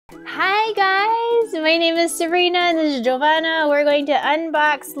my name is Serena and this is Giovanna. We're going to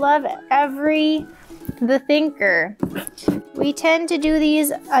unbox Lovevery the Thinker. We tend to do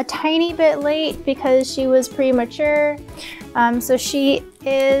these a tiny bit late because she was premature. So she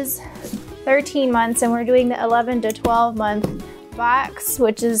is 13 months and we're doing the 11 to 12 month box,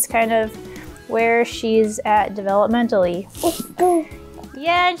 which is kind of where she's at developmentally.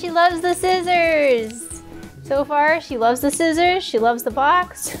 Yeah, and she loves the scissors. So far, she loves the scissors, she loves the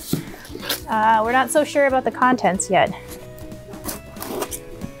box. We're not so sure about the contents yet.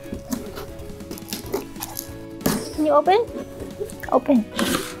 Can you open? Open.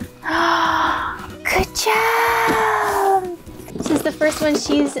 Good job! This is the first one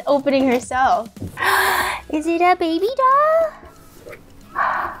she's opening herself. Is it a baby doll?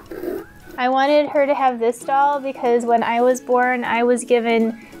 I wanted her to have this doll because when I was born, I was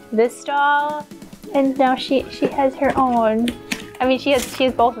given this doll, and now she has her own. I mean, she has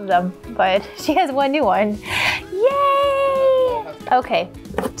both of them, but she has one new one. Yay! Okay,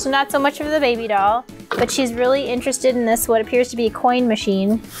 so not so much of the baby doll, but she's really interested in this, what appears to be a coin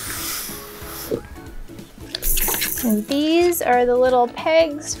machine. And these are the little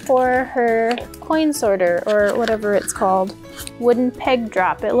pegs for her coin sorter, or whatever it's called. Wooden peg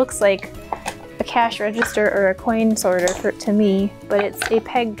drop. It looks like a cash register or a coin sorter to me, but it's a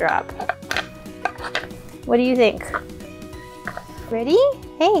peg drop. What do you think? Ready?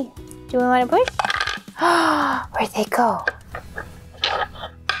 Hey, do you want to push? Where'd they go?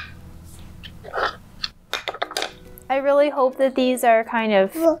 I really hope that these are kind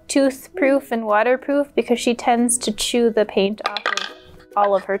of tooth-proof and waterproof because she tends to chew the paint off of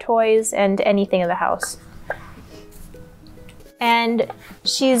all of her toys and anything in the house. And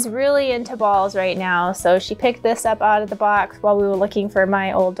she's really into balls right now, so she picked this up out of the box while we were looking for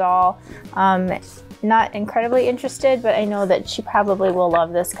my old doll. Not incredibly interested, but I know that she probably will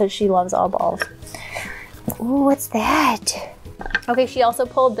love this because she loves all balls. Ooh, what's that? Okay, she also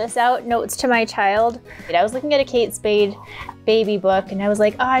pulled this out, Notes to My Child. I was looking at a Kate Spade baby book and I was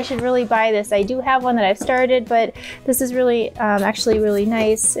like, oh, I should really buy this. I do have one that I've started, but this is really, actually really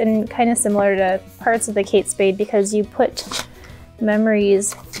nice and kind of similar to parts of the Kate Spade because you put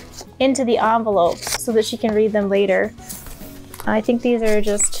memories into the envelope so that she can read them later. I think these are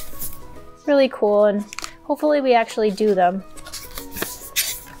just really cool and hopefully we actually do them.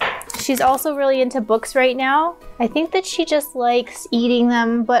 She's also really into books right now. I think that she just likes eating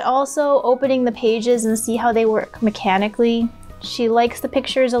them, but also opening the pages and see how they work mechanically. She likes the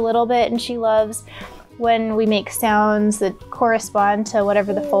pictures a little bit and she loves when we make sounds that correspond to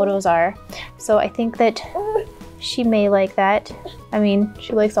whatever the photos are. So I think that she may like that. I mean,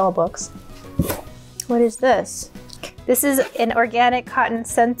 she likes all books. What is this? This is an organic cotton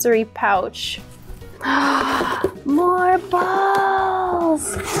sensory pouch. More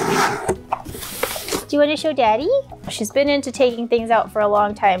balls! Do you want to show Daddy? She's been into taking things out for a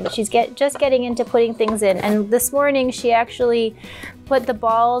long time, but she's just getting into putting things in. And this morning she actually put the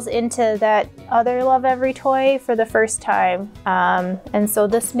balls into that other Lovevery toy for the first time. And so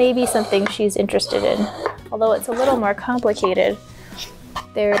this may be something she's interested in, although it's a little more complicated.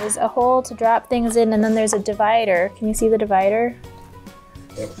 There's a hole to drop things in and then there's a divider. Can you see the divider?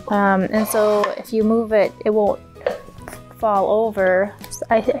 And so if you move it, it won't fall over.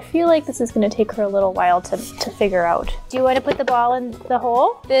 I feel like this is going to take her a little while to figure out. Do you want to put the ball in the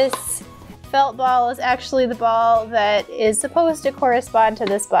hole? This felt ball is actually the ball that is supposed to correspond to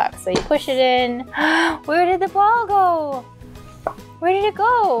this box. So you push it in. Where did the ball go? Where did it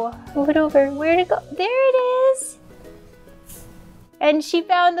go? Move it over. Where did it go? There it is. And she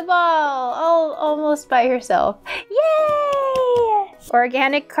found the ball all almost by herself. Yay!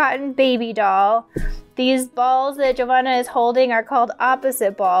 Organic cotton baby doll. These balls that Giovanna is holding are called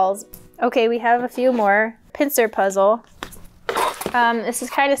opposite balls. Okay, we have a few more. Pincer puzzle. This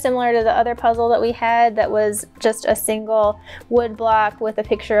is kind of similar to the other puzzle that we had that was just a single wood block with a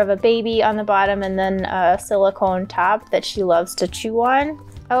picture of a baby on the bottom and then a silicone top that she loves to chew on.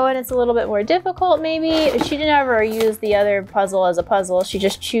 Oh, and it's a little bit more difficult maybe. She didn't ever use the other puzzle as a puzzle. She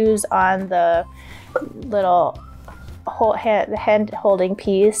just chews on the little hand holding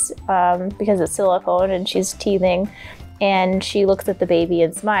piece because it's silicone and she's teething. And she looks at the baby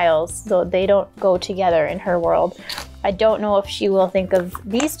and smiles, so they don't go together in her world. I don't know if she will think of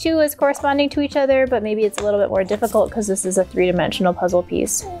these two as corresponding to each other, but maybe it's a little bit more difficult because this is a three-dimensional puzzle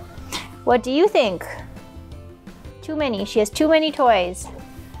piece. What do you think? Too many. She has too many toys.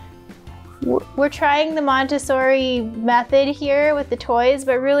 We're trying the Montessori method here with the toys,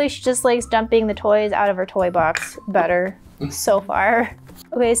 but really she just likes dumping the toys out of her toy box better so far.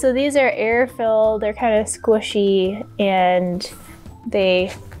 Okay, so these are air-filled, they're kind of squishy, and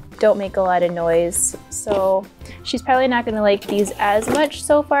they don't make a lot of noise. So she's probably not gonna like these as much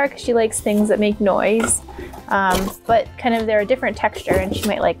so far because she likes things that make noise. But kind of they're a different texture and she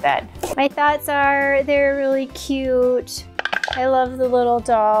might like that. My thoughts are they're really cute. I love the little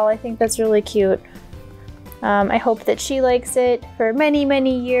doll. I think that's really cute. I hope that she likes it for many,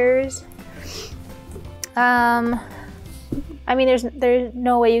 many years. I mean, there's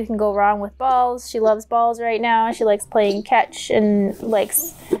no way you can go wrong with balls. She loves balls right now. She likes playing catch and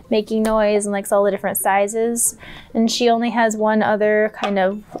likes making noise and likes all the different sizes. And she only has one other kind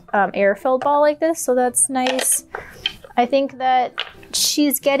of air-filled ball like this, so that's nice. I think that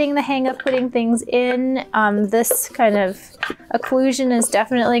she's getting the hang of putting things in. This kind of occlusion is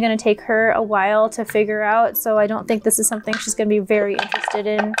definitely going to take her a while to figure out, so I don't think this is something she's going to be very interested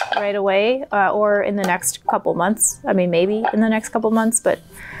in right away or in the next couple months. I mean, maybe in the next couple months, but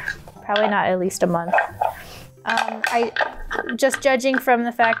probably not at least a month. Just judging from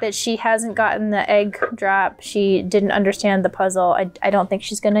the fact that she hasn't gotten the egg drop, she didn't understand the puzzle, I don't think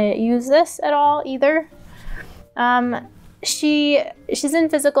she's going to use this at all either. She's in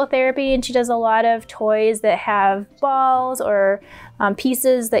physical therapy and she does a lot of toys that have balls or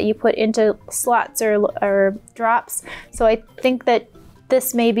pieces that you put into slots or drops. So I think that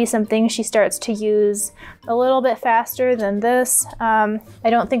this may be something she starts to use a little bit faster than this. I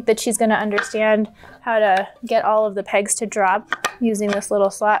don't think that she's going to understand how to get all of the pegs to drop using this little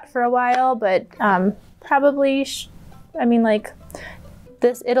slot for a while, but probably, I mean, like,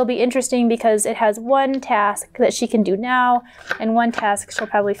 it'll be interesting because it has one task that she can do now and one task she'll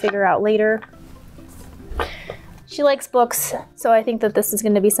probably figure out later. She likes books, so I think that this is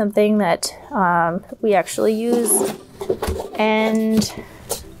going to be something that we actually use.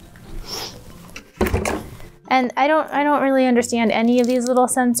 And I don't really understand any of these little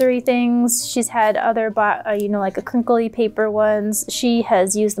sensory things. She's had other, you know, like a crinkly paper ones. She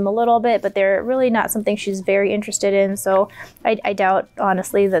has used them a little bit, but they're really not something she's very interested in. So I doubt,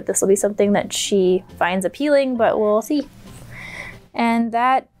 honestly, that this will be something that she finds appealing, but we'll see. And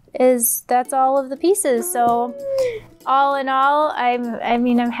that's all of the pieces. So all in all,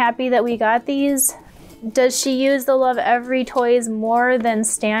 I'm happy that we got these. Does she use the Lovevery toys more than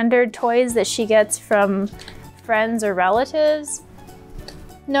standard toys that she gets from friends or relatives?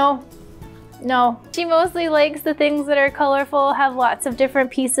 No. She mostly likes the things that are colorful, have lots of different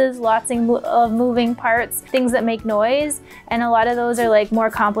pieces, lots of moving parts, things that make noise, and a lot of those are like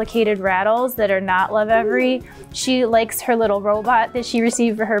more complicated rattles that are not Lovevery. She likes her little robot that she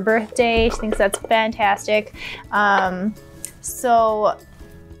received for her birthday. She thinks that's fantastic.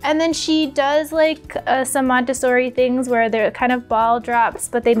 And then she does like some Montessori things where they're kind of ball drops,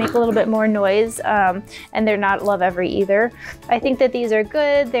 but they make a little bit more noise, and they're not Lovevery either. I think that these are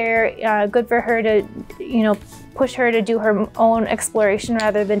good. They're good for her to, you know, push her to do her own exploration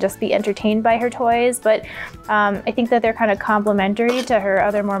rather than just be entertained by her toys. But I think that they're kind of complementary to her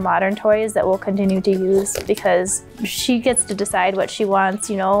other more modern toys that we'll continue to use because she gets to decide what she wants.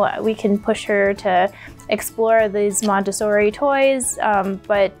 You know, we can push her to explore these Montessori toys,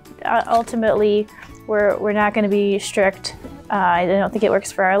 but ultimately we're not going to be strict. I don't think it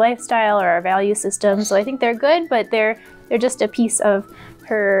works for our lifestyle or our value system. So I think they're good, but they're just a piece of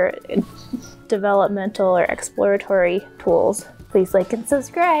her developmental or exploratory tools. Please like and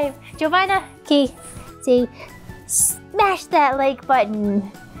subscribe. Giovanna, okay, say smash that like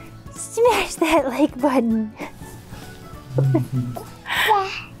button. Smash that like button.